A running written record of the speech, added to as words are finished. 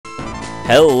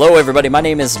Hello everybody, my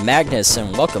name is Magnus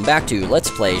and welcome back to Let's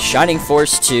Play Shining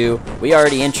Force 2. We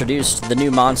already introduced the new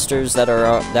monsters that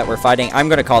we're fighting. I'm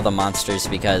going to call them monsters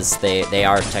because they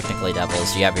are technically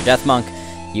devils. You have your Death Monk,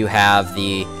 you have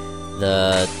the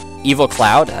Evil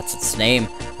Cloud, that's its name,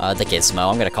 the Gizmo,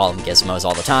 I'm going to call them Gizmos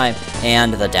all the time,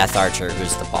 and the Death Archer,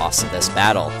 who's the boss of this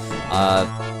battle.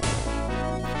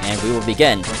 And we will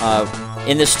begin.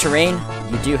 In this terrain,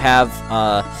 you do have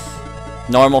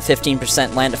normal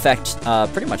 15% land effect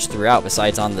pretty much throughout,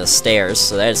 besides on the stairs,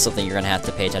 so that is something you're going to have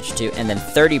to pay attention to, and then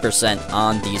 30%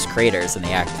 on these craters, and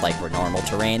they act like we're normal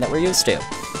terrain that we're used to.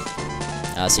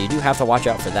 So you do have to watch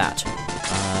out for that.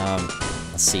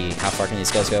 Let's see, how far can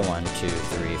these guys go? 1, 2,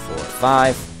 3, 4,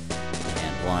 5,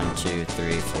 and 1, 2,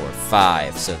 3, 4,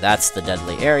 5. So that's the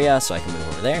deadly area, so I can move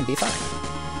over there and be fine.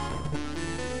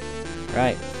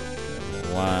 Right.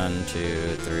 1,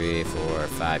 2, 3, 4,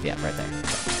 5, yeah, right there.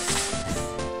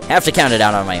 Have to count it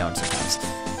out on my own sometimes.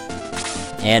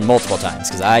 And multiple times,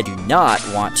 because I do not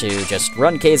want to just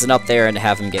run Kazan up there and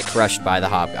have him get crushed by the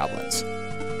hobgoblins.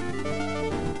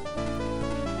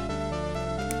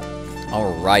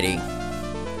 Alrighty.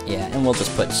 Yeah, and we'll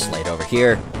just put Slade over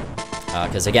here.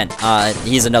 Because again,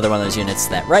 he's another one of those units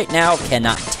that right now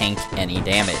cannot tank any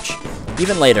damage.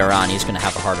 Even later on, he's going to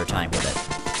have a harder time with it.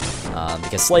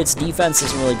 Because Slade's defense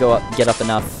doesn't really get up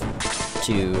enough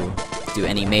to do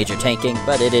any major tanking,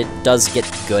 but it does get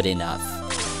good enough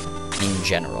in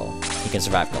general. He can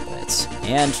survive a couple hits.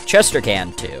 And Chester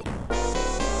can too.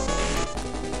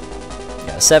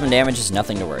 Yeah, 7 damage is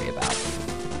nothing to worry about.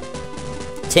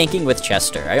 Tanking with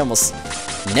Chester. I almost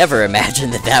never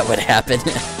imagined that would happen.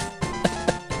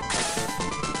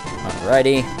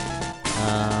 Alrighty.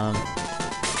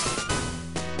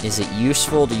 Is it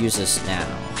useful to use this now?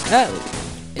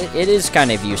 It is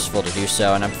kind of useful to do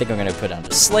so, and I think I'm going to put on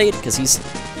to Slade, because he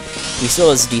still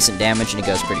has decent damage, and he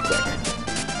goes pretty quick.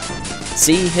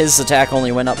 See, his attack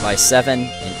only went up by 7,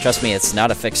 and trust me, it's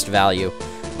not a fixed value,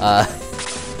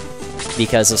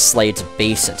 because of Slade's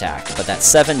base attack. But that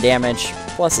 7 damage,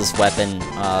 plus his weapon,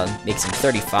 makes him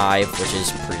 35, which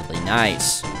is pretty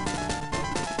nice.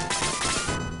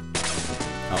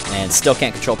 Oh, and still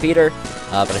can't control Peter,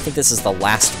 but I think this is the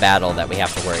last battle that we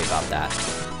have to worry about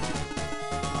that.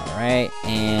 Alright,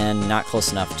 and not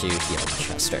close enough to heal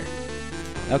Chester.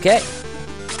 Okay.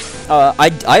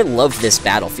 I love this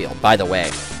battlefield, by the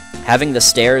way. Having the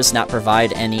stairs not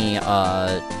provide any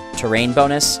terrain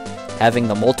bonus, having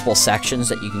the multiple sections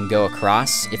that you can go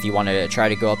across if you want to try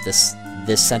to go up this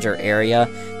center area.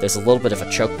 There's a little bit of a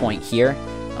choke point here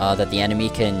that the enemy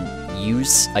can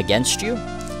use against you.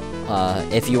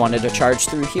 If you wanted to charge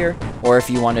through here, or if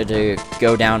you wanted to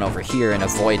go down over here and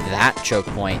avoid that choke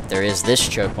point, there is this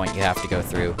choke point you have to go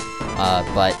through,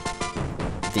 but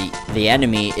the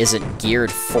enemy isn't geared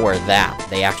for that.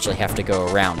 They actually have to go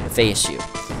around to face you,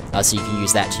 so you can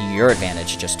use that to your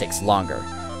advantage. It just takes longer.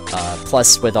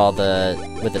 Plus, with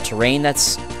the terrain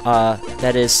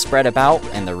that is spread about,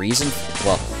 and the reason,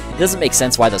 well, it doesn't make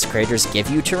sense why those craters give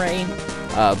you terrain,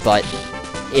 but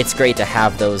it's great to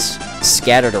have those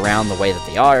scattered around the way that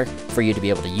they are, for you to be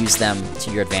able to use them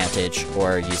to your advantage,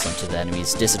 or use them to the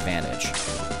enemy's disadvantage.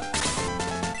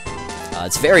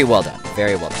 It's very well done,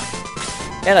 very well done.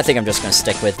 And I think I'm just going to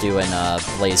stick with doing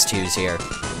Blaze 2s here.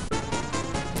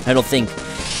 I don't think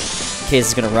Kaz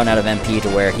is going to run out of MP to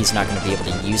where he's not going to be able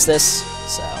to use this,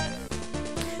 so.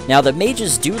 Now, the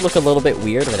mages do look a little bit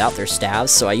weird without their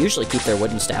staves, so I usually keep their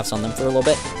wooden staves on them for a little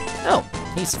bit. Oh,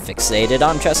 he's fixated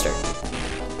on Chester.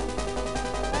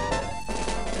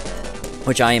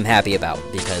 Which I am happy about,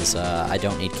 because I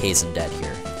don't need Kazan dead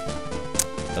here.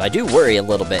 But I do worry a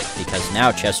little bit, because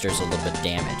now Chester's a little bit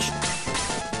damaged.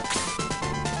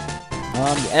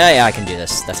 Yeah, I can do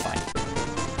this. That's fine.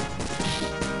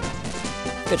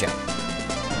 Good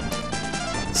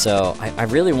job. So, I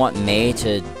really want May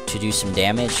to do some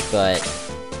damage, but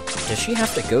does she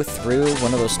have to go through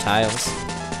one of those tiles?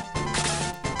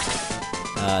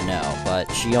 No,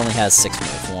 but she only has 6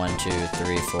 moves. 1, 2,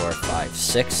 3, 4, 5,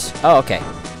 6. Oh, okay.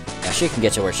 Yeah, she can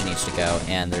get to where she needs to go,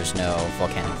 and there's no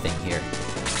volcanic thing here.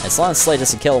 As long as Slade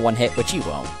doesn't kill one hit, which he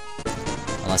won't.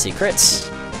 Unless he crits.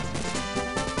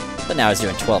 But now he's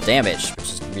doing 12 damage, which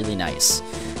is really nice.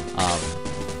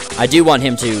 I do want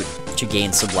him to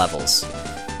gain some levels.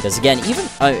 Because again, even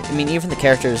the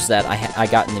characters that I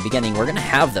got in the beginning, we're going to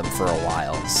have them for a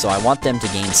while. So I want them to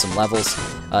gain some levels.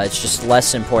 It's just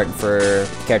less important for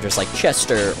characters like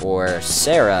Chester or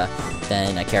Sarah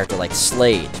than a character like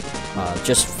Slade.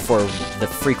 Just for the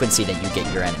frequency that you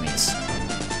get your enemies.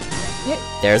 Yeah,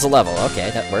 there's a level.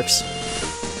 Okay, that works.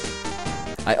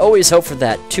 I always hope for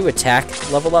that 2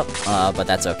 attack level up, but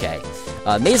that's okay.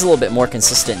 May's a little bit more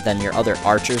consistent than your other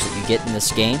archers that you get in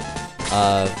this game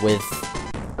with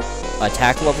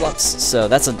attack level ups, so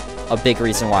that's a big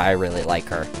reason why I really like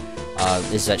her,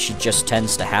 is that she just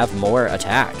tends to have more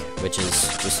attack, which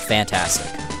is just fantastic.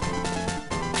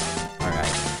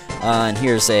 Alright, and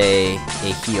here's a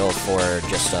heal for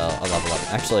just a level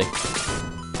up. Actually,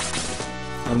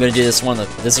 I'm gonna do this is one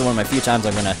of my few times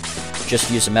I'm gonna just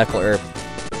use a medical herb.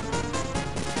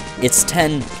 It's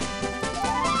 10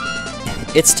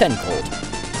 gold,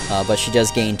 but she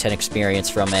does gain 10 experience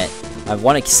from it. I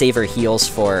want to save her heals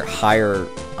for higher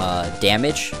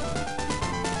damage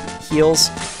heals,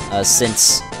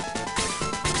 since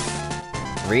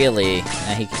really,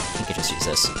 he could just use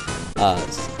this.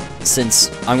 Since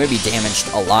I'm going to be damaged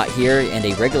a lot here, and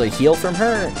a regular heal from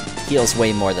her heals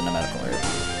way more than a medical herb.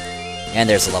 And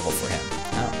there's a level for him.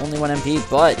 Only 1 MP,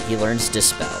 but he learns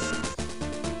Dispel.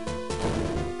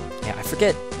 Yeah, I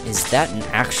forget, is that an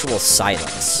actual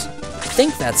silence? I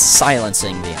think that's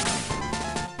silencing the enemy.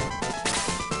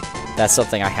 That's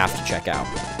something I have to check out.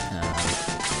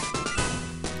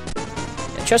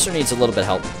 Yeah, Chester needs a little bit of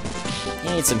help. He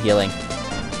needs some healing.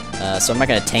 So I'm not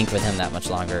going to tank with him that much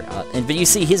longer. But you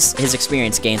see his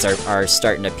experience gains are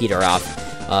starting to peter off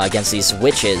against these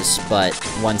witches, but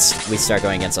once we start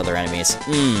going against other enemies...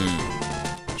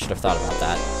 should have thought about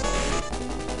that.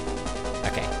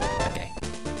 Okay.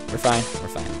 We're fine.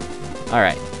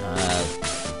 Alright.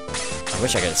 I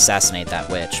wish I could assassinate that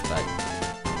witch, but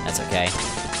that's okay.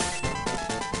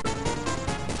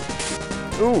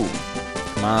 Ooh!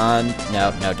 Come on.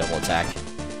 No double attack.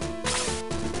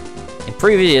 In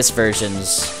previous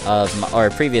versions of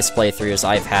or previous playthroughs,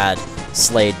 I've had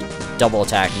Slade double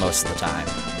attack most of the time.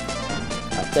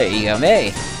 There you go,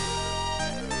 May!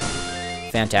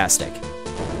 Fantastic.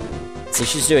 See,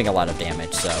 she's doing a lot of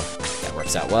damage, so that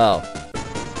works out well.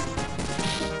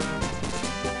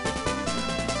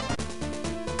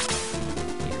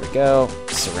 Here we go.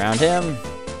 Surround him.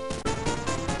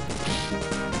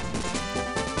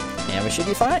 And we should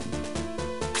be fine.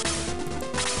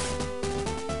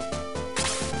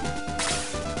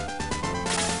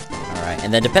 Alright,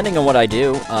 and then depending on what I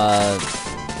do,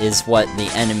 is what the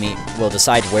enemy will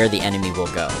decide where the enemy will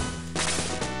go.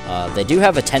 They do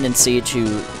have a tendency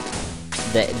to...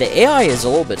 The AI is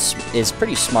is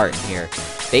pretty smart in here.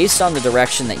 Based on the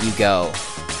direction that you go,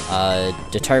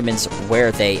 determines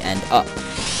where they end up.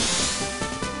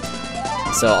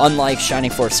 So unlike Shining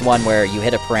Force 1, where you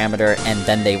hit a parameter and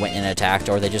then they went and attacked,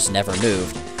 or they just never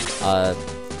moved,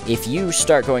 if you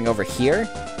start going over here,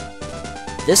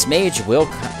 this mage will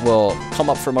come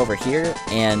up from over here,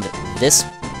 and this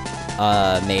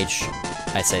mage,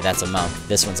 I say that's a monk,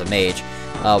 this one's a mage,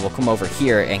 will come over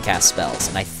here and cast spells.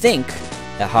 And I think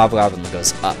that Hobgoblin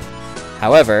goes up.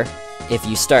 However, if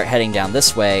you start heading down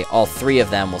this way, all 3 of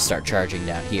them will start charging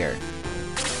down here.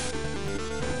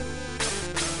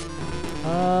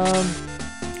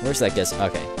 Where's that guy?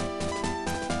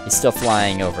 Okay. He's still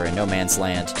flying over in no man's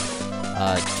land.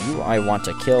 Do I want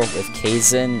to kill with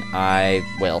Kazin? I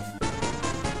will.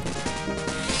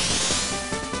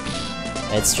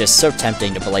 It's just so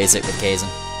tempting to blaze it with Kazin.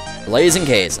 Blazing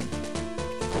Kazin.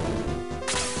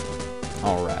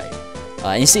 Alright.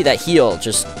 And you see that heal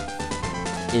just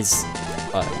is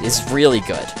really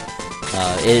good.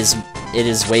 It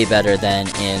is way better than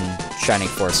in Shining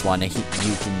Force 1. You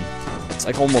can... It's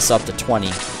like almost up to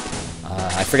 20.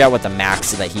 I forgot what the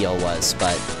max of the heal was,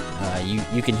 but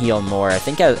you can heal more. I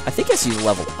think as you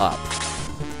level up.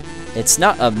 It's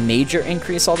not a major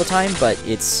increase all the time, but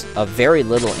it's a very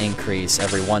little increase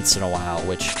every once in a while,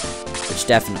 which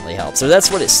definitely helps. So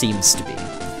that's what it seems to be.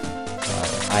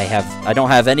 I don't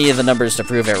have any of the numbers to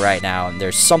prove it right now, and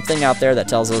there's something out there that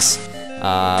tells us,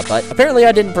 but apparently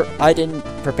I didn't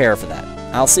prepare for that.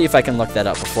 I'll see if I can look that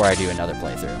up before I do another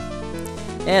playthrough.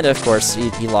 And of course,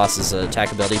 he lost his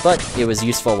attack ability, but it was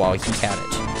useful while he had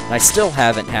it. And I still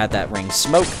haven't had that ring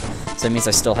smoke, so that means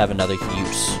I still have another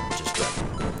use, which is good.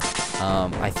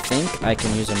 I think I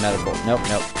can use a medical. Nope.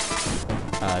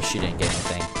 She didn't get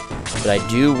anything. But I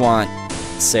do want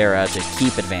Sarah to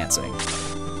keep advancing.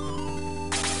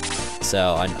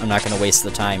 So I'm not going to waste the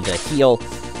time to heal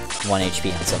 1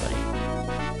 HP on somebody.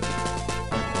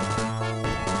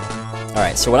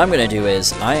 Alright, so what I'm going to do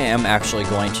is, I am actually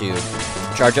going to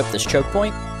charge up this choke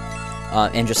point,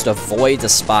 and just avoid the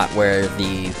spot where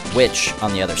the witch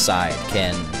on the other side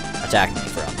can attack me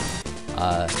from.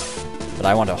 But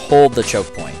I want to hold the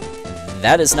choke point.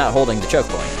 That is not holding the choke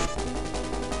point.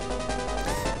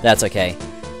 That's okay.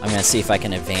 I'm going to see if I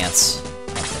can advance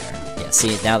up there. Yeah,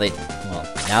 see, now they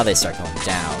start going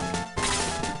down.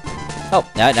 Oh,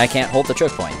 now I can't hold the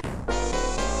choke point.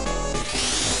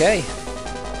 Okay.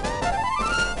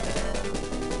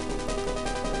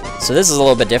 So this is a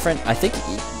little bit different. I think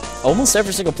almost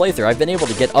every single playthrough I've been able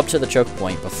to get up to the choke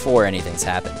point before anything's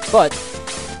happened. But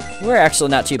we're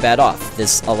actually not too bad off.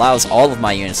 This allows all of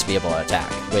my units to be able to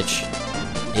attack, which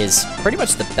is pretty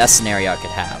much the best scenario I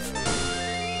could have.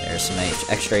 There's some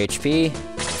extra HP,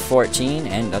 14,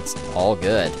 and that's all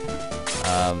good.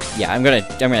 Yeah, I'm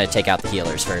gonna take out the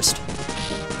healers first.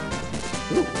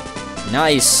 Ooh,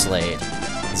 nice Slade.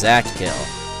 Exact kill.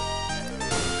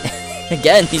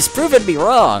 Again, he's proven me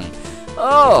wrong.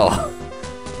 Oh,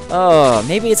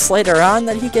 maybe it's later on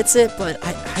that he gets it, but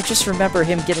I just remember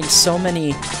him getting so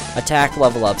many attack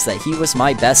level ups that he was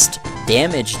my best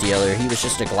damage dealer. He was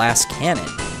just a glass cannon.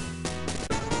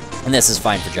 And this is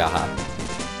fine for Jaha.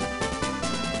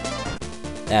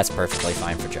 That's perfectly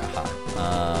fine for Jaha.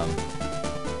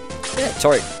 Yeah,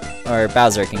 Tort or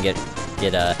Bowser can get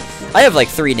I have like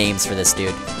 3 names for this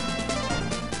dude.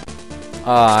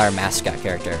 Our mascot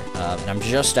character. And I'm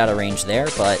just out of range there,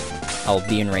 but I'll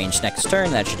be in range next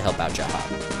turn. That should help out Jaha.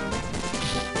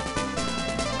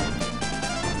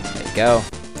 There you go.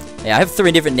 Yeah, I have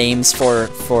 3 different names for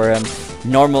him.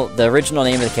 The original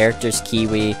name of the character is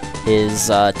Kiwi. His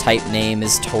type name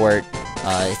is Tort.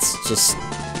 It's just,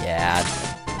 yeah.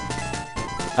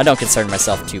 I don't concern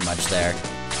myself too much there.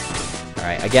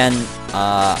 Alright, again,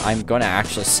 I'm going to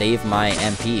actually save my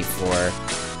MP for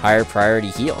higher priority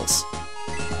heals.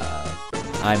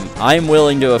 I'm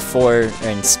willing to afford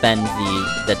and spend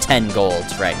the 10 gold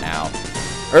right now.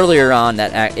 Earlier on,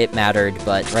 that it mattered,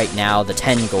 but right now, the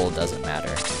 10 gold doesn't matter.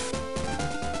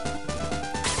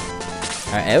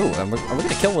 Alright, oh, are we going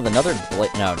to kill with another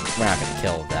blade? No, we're not going to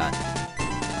kill with that.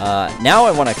 Now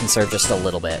I want to conserve just a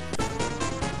little bit.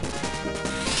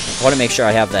 I want to make sure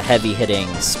I have the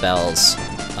heavy-hitting spells,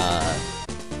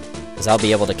 because I'll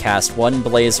be able to cast 1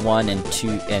 Blaze 1 and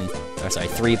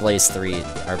 3 Blaze 3,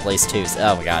 or Blaze 2s.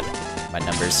 Oh my god, my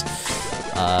numbers.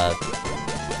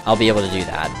 I'll be able to do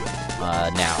that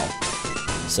now.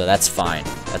 So that's fine.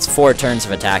 That's 4 turns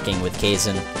of attacking with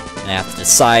Kazin, and I have to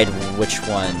decide which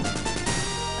one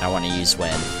I want to use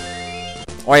when.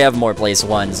 Or I have more Blaze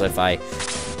 1s if I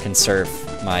conserve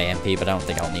my MP, but I don't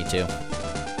think I'll need to.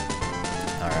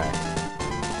 Alright.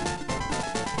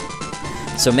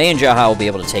 So May and Jaha will be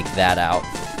able to take that out.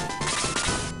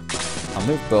 I'll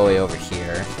move Bowie over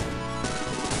here.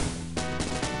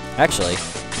 Actually,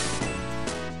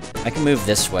 I can move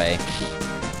this way.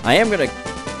 I am gonna...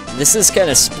 This is kind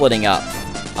of splitting up.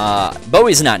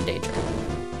 Bowie's not in danger.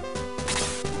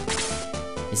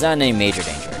 He's not in any major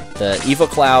danger. The Evil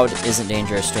Cloud isn't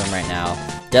dangerous to him right now.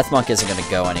 Deathmonk isn't going to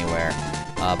go anywhere.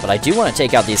 But I do want to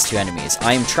take out these 2 enemies.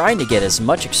 I am trying to get as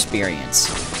much experience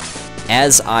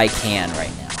as I can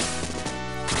right now.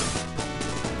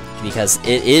 Because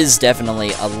it is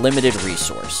definitely a limited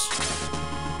resource.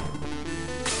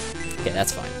 Okay,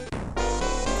 that's fine.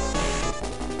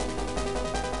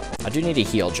 I do need to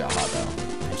heal Jaha, though.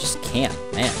 I just can't,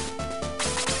 man.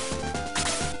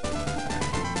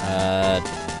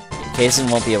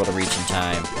 Kazin won't be able to reach in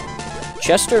time.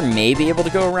 Chester may be able to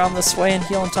go around this way and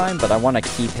heal in time, but I want to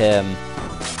keep him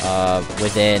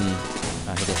within...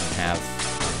 Oh, he doesn't have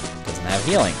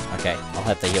healing. Okay, I'll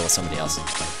have to heal with somebody else.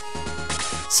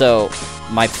 So,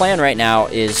 my plan right now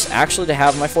is actually to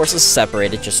have my forces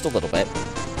separated just a little bit.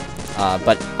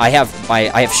 But I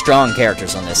have strong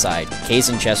characters on this side.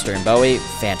 Kazin, Chester, and Bowie,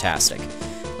 fantastic.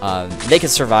 They can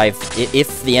survive.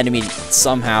 If the enemy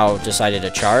somehow decided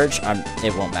to charge,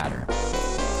 it won't matter.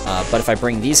 But if I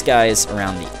bring these guys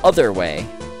around the other way,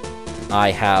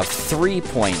 I have 3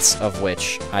 points of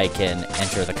which I can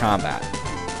enter the combat.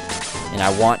 And I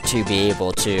want to be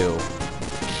able to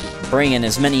bring in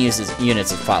as many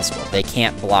units as possible. They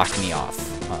can't block me off.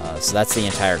 So that's the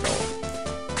entire goal.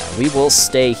 We will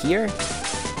stay here.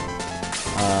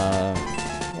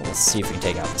 Let's see if we can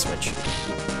take out the switch.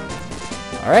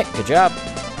 Alright, good job.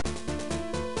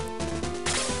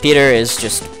 Peter is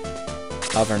just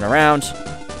hovering around.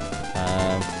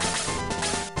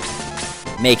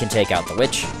 May can take out the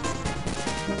witch.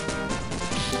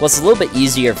 Well, it's a little bit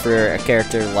easier for a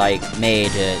character like May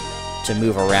to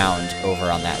move around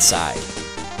over on that side.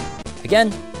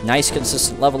 Again, nice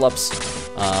consistent level ups.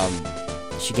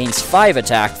 She gains 5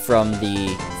 attack from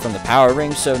the power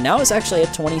ring, so now it's actually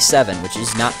at 27, which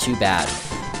is not too bad.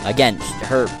 Again,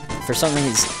 for some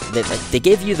reason they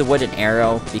gave you the wooden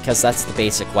arrow because that's the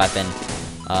basic weapon,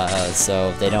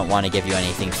 so they don't want to give you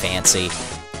anything fancy.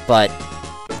 But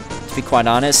to be quite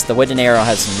honest, the wooden arrow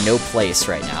has no place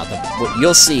right now. What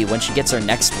you'll see when she gets her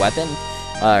next weapon,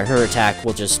 her attack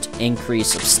will just increase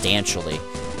substantially.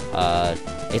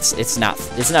 It's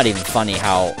not even funny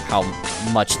how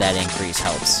much that increase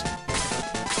helps.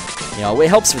 You know, it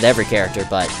helps with every character,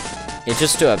 but It's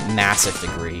just to a massive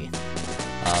degree.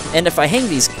 And if I hang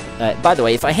these, by the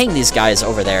way, if I hang these guys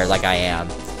over there like I am,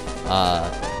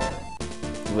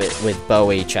 with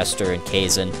Bowie, Chester, and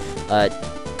Kazan,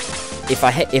 if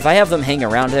I have them hang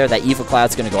around there, that Evil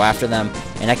Cloud's gonna go after them,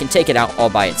 and I can take it out all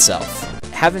by itself.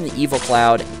 Having the Evil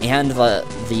Cloud and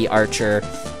the Archer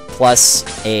plus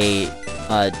a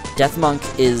Death Monk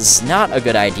is not a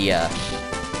good idea.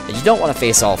 You don't want to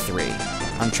face all three.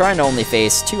 I'm trying to only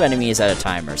face 2 enemies at a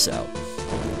time or so.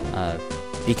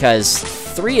 Because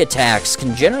 3 attacks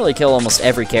can generally kill almost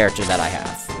every character that I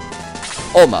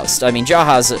have. Almost. I mean,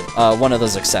 Jaha's one of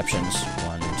those exceptions.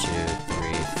 1, 2,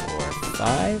 3, 4,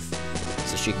 5.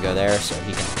 So she can go there, so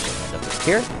he can actually end up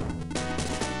here.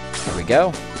 There we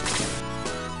go.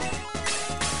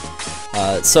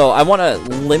 So I want to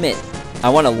limit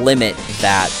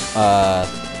that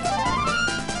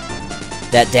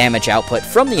that damage output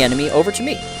from the enemy over to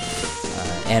me.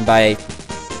 And by...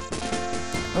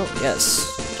 Oh, yes.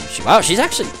 Wow, she's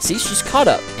actually... See, she's caught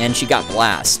up. And she got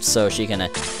Blast, so she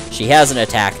has an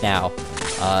attack now.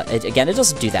 Again, it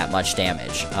doesn't do that much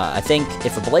damage. I think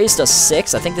if a Blaze does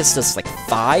 6, I think this does like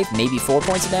 5, maybe 4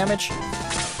 points of damage.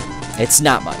 It's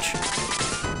not much.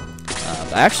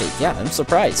 But actually, yeah, I'm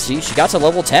surprised. She got to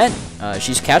level 10.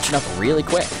 She's catching up really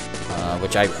quick,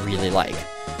 which I really like.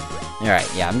 Alright,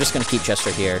 yeah, I'm just going to keep Chester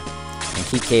here, and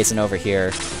keep Kazan over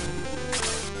here,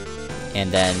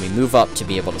 and then we move up to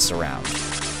be able to surround.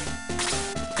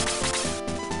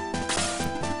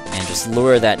 And just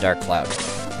lure that Dark Cloud,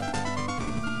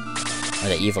 or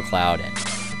the Evil Cloud, and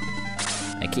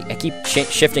I keep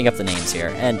shifting up the names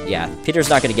here. And yeah, Peter's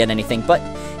not going to get anything, but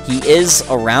he is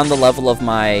around the level of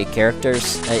my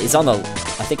characters. He's on the,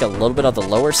 I think, a little bit of the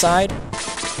lower side,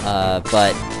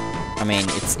 but I mean,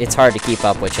 it's hard to keep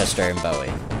up with Chester and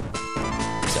Bowie.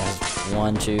 So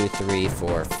 1, 2, 3,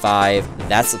 4, 5.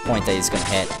 That's the point that he's going to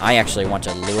hit. I actually want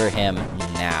to lure him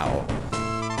now.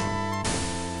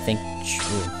 I think...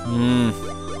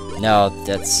 no,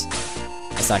 that's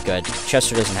not good.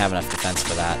 Chester doesn't have enough defense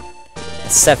for that.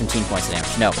 That's 17 points of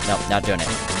damage. No, not doing it.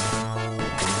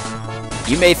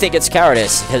 You may think it's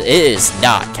cowardice. It is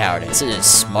not cowardice. It is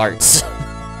smarts.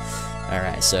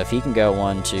 Alright, so if he can go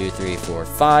 1, 2, 3, 4,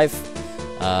 5.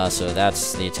 So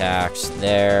that's the attacks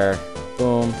there.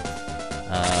 Boom.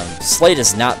 Slade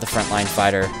is not the frontline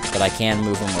fighter, but I can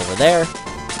move him over there.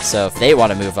 So if they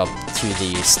want to move up to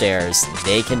the stairs,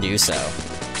 they can do so.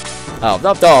 Oh,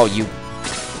 no, you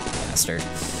bastard.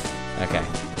 Okay.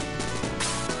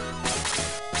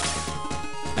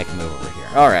 I can move over here.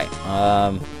 Alright,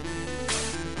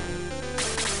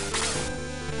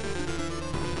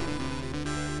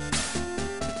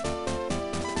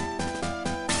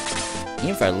 even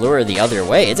if I lure the other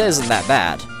way, it isn't that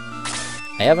bad.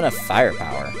 I have enough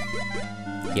firepower.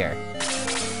 Here.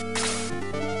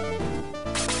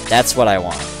 That's what I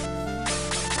want.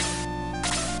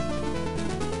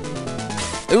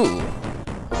 Ooh!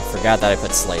 I forgot that I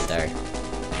put Slate there.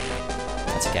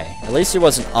 That's okay. At least he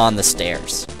wasn't on the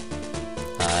stairs.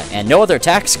 And no other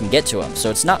attacks can get to him, so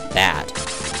it's not bad.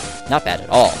 Not bad at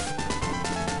all.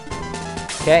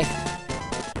 Okay.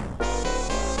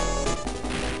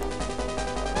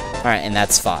 Alright, and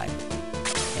that's fine.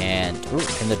 And, ooh,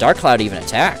 can the Dark Cloud even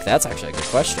attack? That's actually a good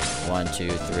question. 1, 2,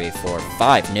 3, 4,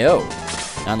 5. No!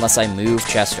 Not unless I move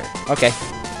Chester. Okay.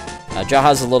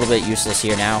 Jaha's a little bit useless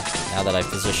here now that I've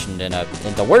positioned in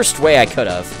the worst way I could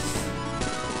have.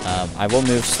 I will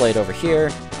move Slade over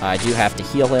here. I do have to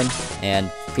heal him,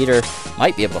 and Peter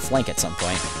might be able to flank at some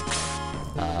point.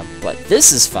 But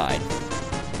this is fine.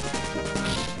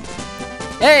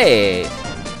 Hey!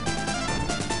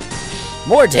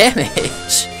 More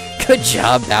damage! Good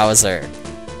job, Bowser.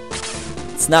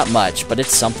 It's not much, but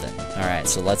it's something. Alright,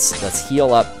 so let's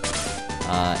heal up,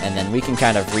 and then we can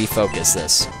kind of refocus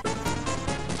this.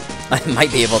 I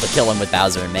might be able to kill him with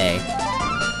Bowser and May.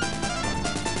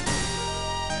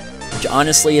 Which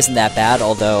honestly isn't that bad,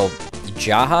 although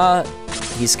Jaha,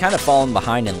 he's kind of fallen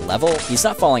behind in level. He's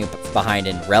not falling behind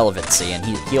in relevancy, and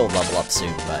he'll level up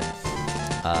soon, but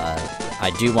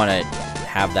I do want to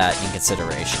have that in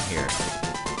consideration here.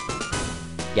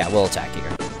 Yeah, we'll attack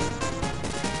here.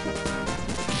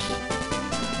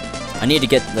 I need to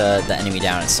get the enemy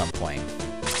down at some point.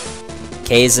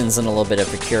 Kazan's in a little bit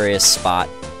of a precarious spot.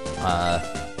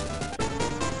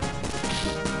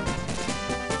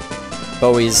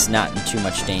 Bowie's not in too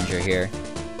much danger here.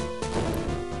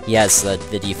 He has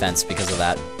the defense because of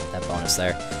that bonus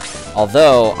there.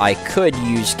 Although, I could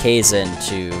use Kazan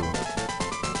to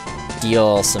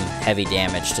deal some heavy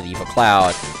damage to the Evil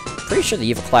Cloud. Pretty sure the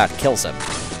Evil Cloud kills him.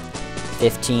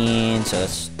 15, so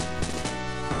that's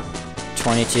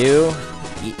 22.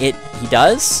 He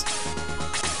does?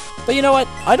 But you know what?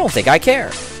 I don't think I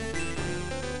care.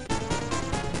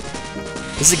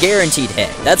 This is a guaranteed hit.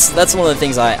 That's one of the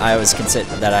things I was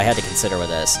that I had to consider with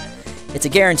this. It's a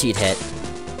guaranteed hit.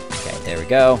 Okay, there we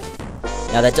go.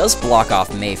 Now that does block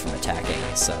off May from attacking,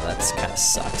 so that's kind of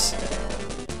sucks.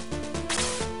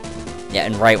 Yeah,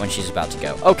 and right when she's about to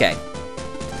go. Okay.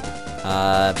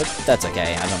 But that's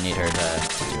okay. I don't need her to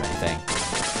do anything.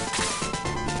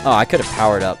 Oh, I could have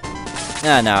powered up.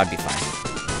 Nah, no, I'd be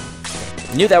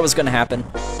fine. Knew that was going to happen.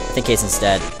 I think Kaizen's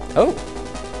dead. Oh!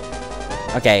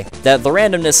 Okay, the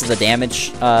randomness of the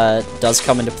damage does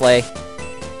come into play.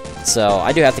 So,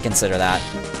 I do have to consider that.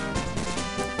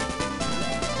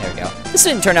 There we go. This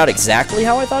didn't turn out exactly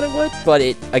how I thought it would, but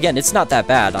again, it's not that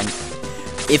bad.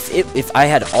 If I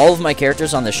had all of my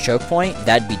characters on this choke point,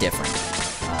 that'd be different.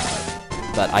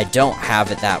 But I don't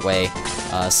have it that way,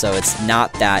 so it's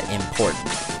not that important.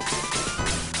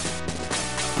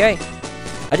 Okay.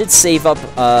 I did save up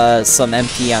some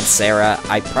MP on Sarah.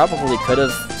 I probably could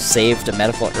have saved a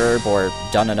medical herb or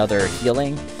done another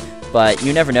healing, but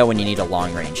you never know when you need a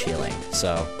long-range healing,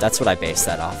 so that's what I based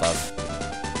that off of.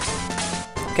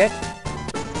 Okay.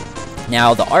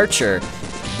 Now, the archer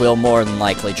will more than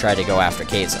likely try to go after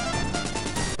Kaizen.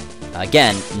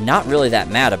 Again, not really that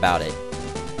mad about it.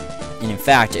 And in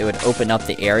fact, it would open up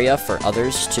the area for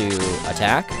others to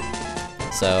attack,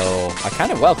 so I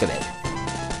kind of welcome it.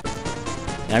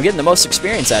 And I'm getting the most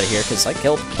experience out of here because I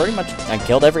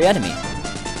killed every enemy.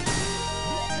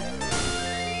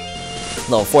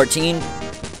 Level 14,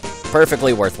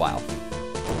 perfectly worthwhile.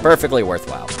 Perfectly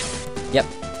worthwhile. Yep,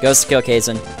 goes to kill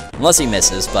Kaizen, unless he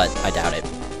misses, but I doubt it.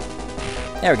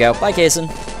 There we go, bye Kaizen.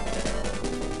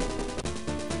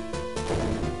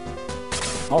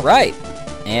 Alright,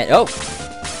 and, oh!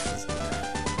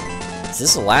 Is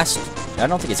this the last? I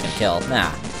don't think he's gonna kill,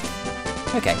 nah.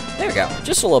 Okay, there we go.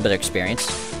 Just a little bit of experience.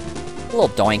 A little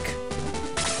doink.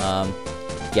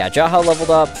 Yeah, Jaha leveled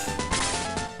up.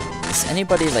 Is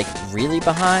anybody, like, really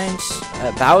behind?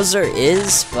 Bowser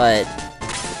is, but...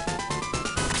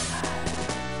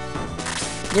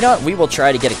 You know what? We will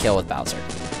try to get a kill with Bowser.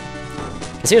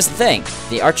 Because here's the thing.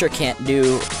 The archer can't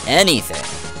do anything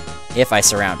if I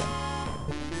surround him.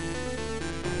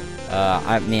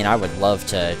 I mean, I would love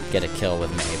to get a kill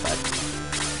with May, but...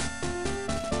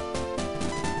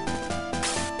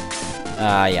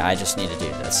 yeah, I just need to do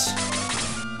this.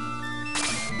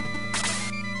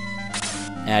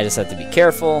 And I just have to be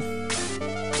careful.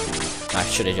 I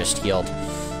should have just healed.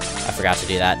 I forgot to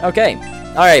do that. Okay.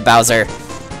 Alright, Bowser.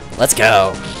 Let's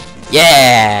go.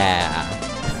 Yeah!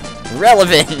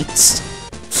 Relevant!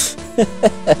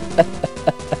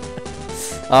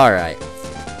 Alright.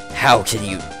 How can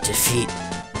you defeat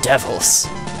devils?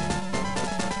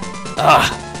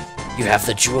 Ah! You have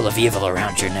the jewel of evil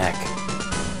around your neck.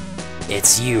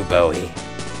 It's you, Bowie.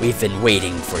 We've been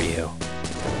waiting for you.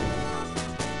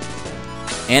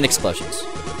 And explosions.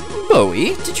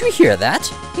 Bowie, did you hear that?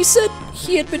 He said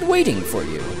he had been waiting for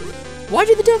you. Why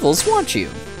do the devils want you?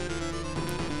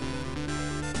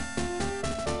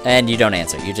 And you don't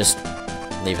answer, you just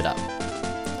leave it up.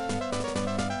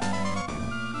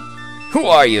 Who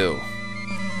are you?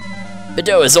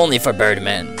 Bideau is only for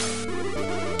birdmen.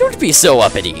 Don't be so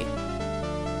uppity.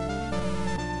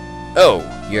 Oh,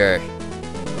 you're...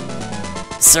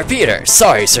 Sir Peter!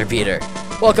 Sorry, Sir Peter.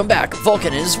 Welcome back.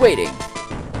 Volcanon is waiting.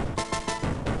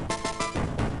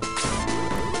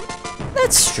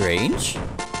 That's strange.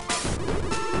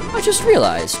 I just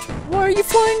realized. Why are you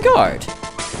flying guard?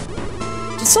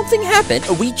 Did something happen?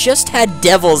 We just had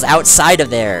devils outside of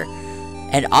there.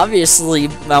 And obviously,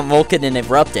 Mount Volcanon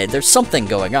erupted. There's something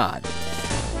going on.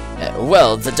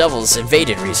 Well, the devils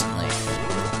invaded recently.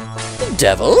 The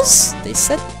devils? They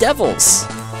said devils.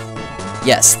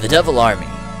 Yes, the devil army.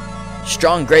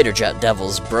 Strong greater jet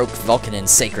devils broke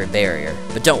Volcanon's sacred barrier.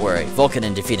 But don't worry,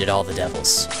 Volcanon defeated all the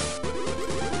devils.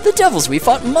 The devils we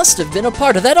fought must have been a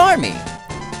part of that army.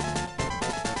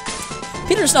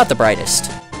 Peter's not the brightest.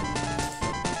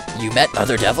 You met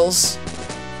other devils?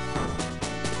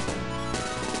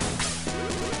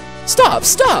 Stop,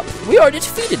 stop! We already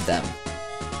defeated them.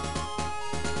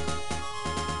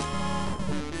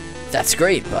 That's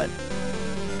great, but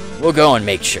we'll go and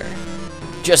make sure.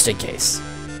 Just in case.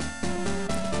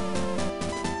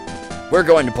 We're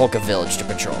going to Polka Village to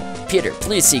patrol. Peter,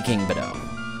 please see King Bideau.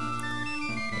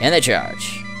 And they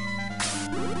charge.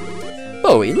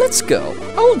 Bowie, let's go.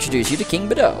 I'll introduce you to King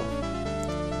Bideau.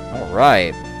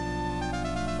 Alright.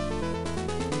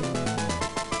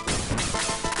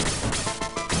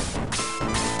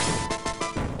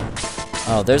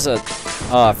 Oh, there's a...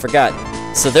 Oh, I forgot.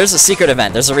 So there's a secret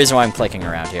event. There's a reason why I'm clicking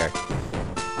around here.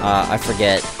 I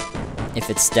forget. if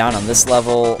it's down on this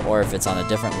level or if it's on a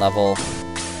different level,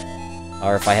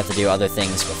 or if I have to do other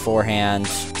things beforehand,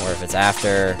 or if it's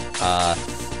after.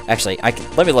 Actually,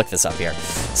 let me look this up here.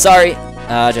 Sorry,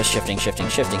 just shifting.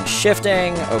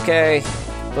 Okay,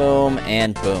 boom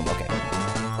and boom. Okay.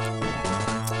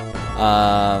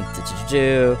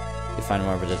 You find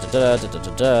more.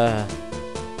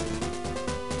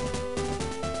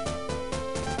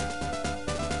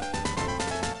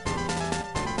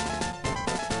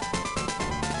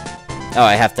 Oh,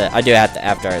 I do have to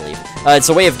after I leave. It's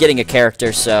a way of getting a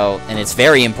character, and it's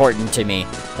very important to me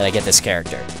that I get this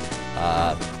character.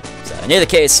 So in either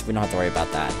case, we don't have to worry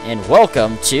about that. And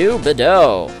welcome to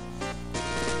Bedeau.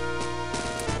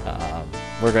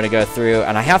 We're gonna go through,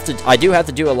 and I do have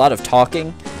to do a lot of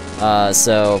talking.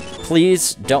 So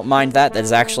please don't mind that. That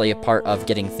is actually a part of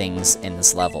getting things in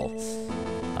this level.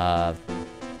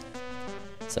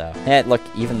 Hey, look,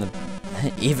 even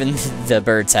the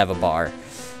birds have a bar.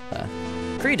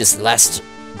 Creed is the last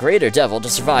greater devil to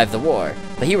survive the war,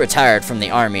 but he retired from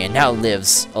the army and now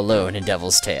lives alone in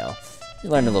Devil's Tale. You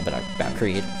learned a little bit about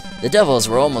Creed. The devils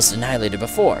were almost annihilated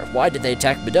before. Why did they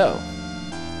attack Bedeau?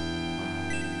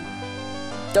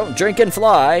 Don't drink and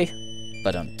fly!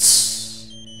 But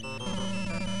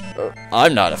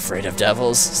I'm not afraid of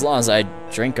devils, as long as I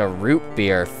drink a root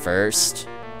beer first.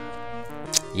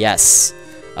 Yes.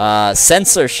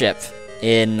 Censorship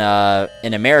in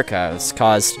America has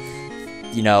caused,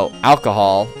 you know,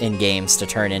 alcohol in games to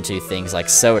turn into things like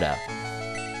soda.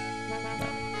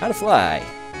 How to fly.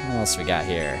 What else we got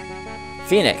here?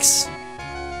 Phoenix.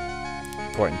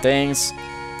 Important things.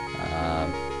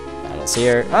 Battles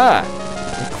here.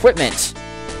 Equipment.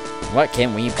 What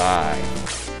can we buy?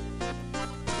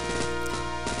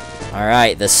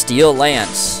 Alright, the steel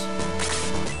lance.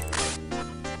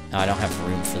 Oh, I don't have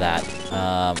room for that.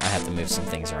 I have to move some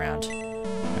things around.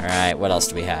 Alright, what else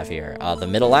do we have here? The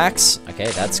middle axe.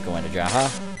 Okay, that's going to Jaha.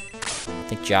 I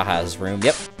think Jaha has room.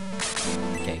 Yep.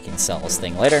 Okay, you can sell this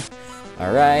thing later.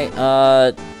 Alright,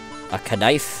 a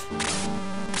knife.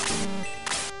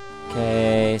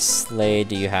 Okay, Slade,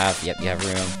 do you have? Yep, you have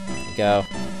room. There you go.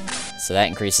 So that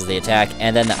increases the attack.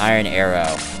 And then the iron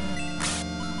arrow.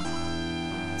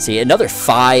 See, another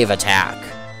 5 attack.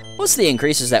 Most of the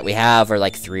increases that we have are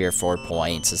like 3 or 4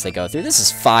 points as they go through. This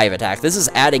is 5 attack. This is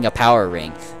adding a power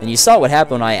ring. And you saw what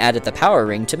happened when I added the power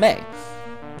ring to May.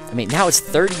 I mean, now it's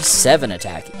 37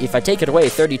 attack. If I take it away,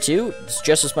 32, it's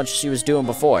just as much as she was doing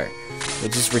before.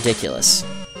 Which is ridiculous.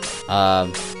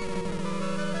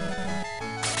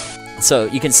 So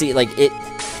you can see, like,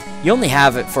 you only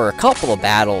have it for a couple of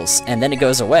battles, and then it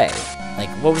goes away. Like,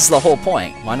 what was the whole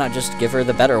point? Why not just give her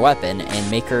the better weapon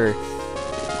and make her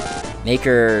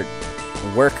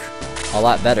work a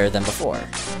lot better than before?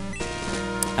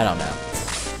 I don't know.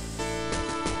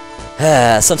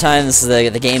 Sometimes the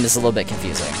game is a little bit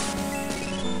confusing.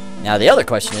 Now, the other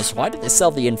question is, why did they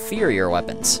sell the inferior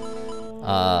weapons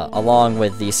along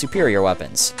with the superior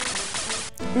weapons?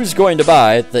 Who's going to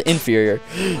buy the inferior...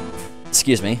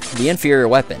 Excuse me, the inferior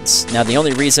weapons. Now, the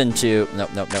only reason to...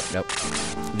 Nope.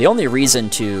 The only reason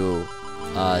to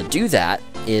do that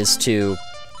is to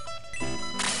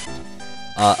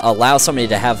allow somebody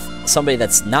to have... Somebody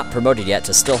that's not promoted yet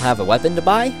to still have a weapon to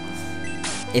buy.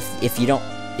 If you don't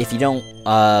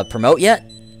promote yet.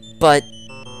 But...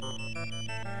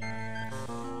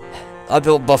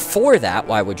 before that,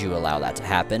 why would you allow that to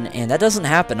happen? And that doesn't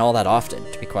happen all that often,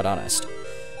 to be quite honest.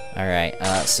 Alright,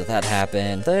 so that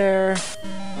happened there.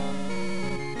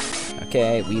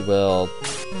 Okay, we will...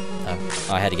 Oh,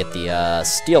 I had to get the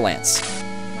steel lance.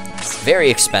 It's very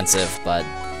expensive, but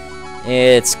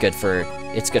it's good for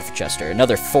Chester.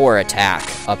 Another 4 attack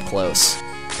up close,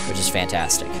 which is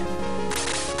fantastic.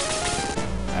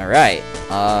 Alright,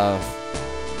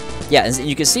 yeah, as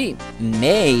you can see,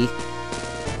 May,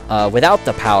 without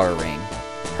the power ring,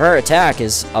 her attack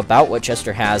is about what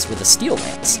Chester has with the steel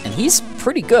lance, and he's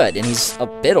pretty good, and he's a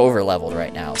bit over-leveled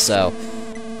right now. So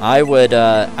I would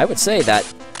say that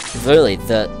really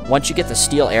once you get the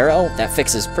steel arrow, that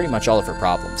fixes pretty much all of her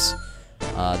problems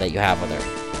that you have with her.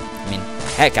 I mean,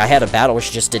 heck, I had a battle where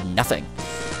she just did nothing.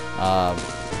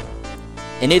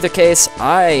 In either case,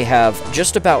 I have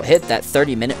just about hit that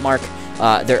 30-minute mark.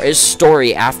 There is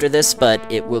story after this, but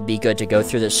it will be good to go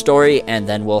through the story, and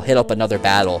then we'll hit up another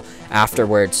battle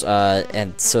afterwards.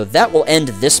 And so that will end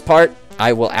this part.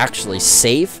 I will actually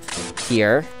save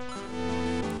here.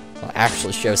 I'll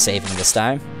actually show saving this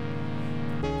time.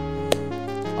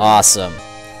 Awesome.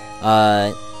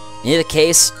 In either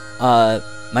case, my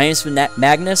name is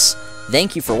Magnus.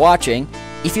 Thank you for watching,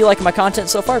 if you like my content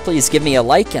so far, please give me a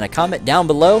like and a comment down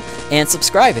below, and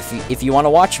subscribe if you want to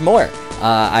watch more.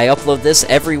 I upload this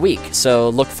every week, so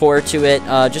look forward to it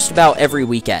just about every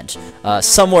weekend.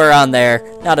 Somewhere on there,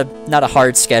 not a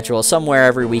hard schedule, somewhere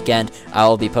every weekend I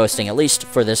will be posting, at least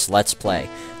for this Let's Play.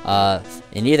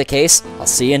 In either case, I'll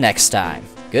see you next time.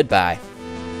 Goodbye.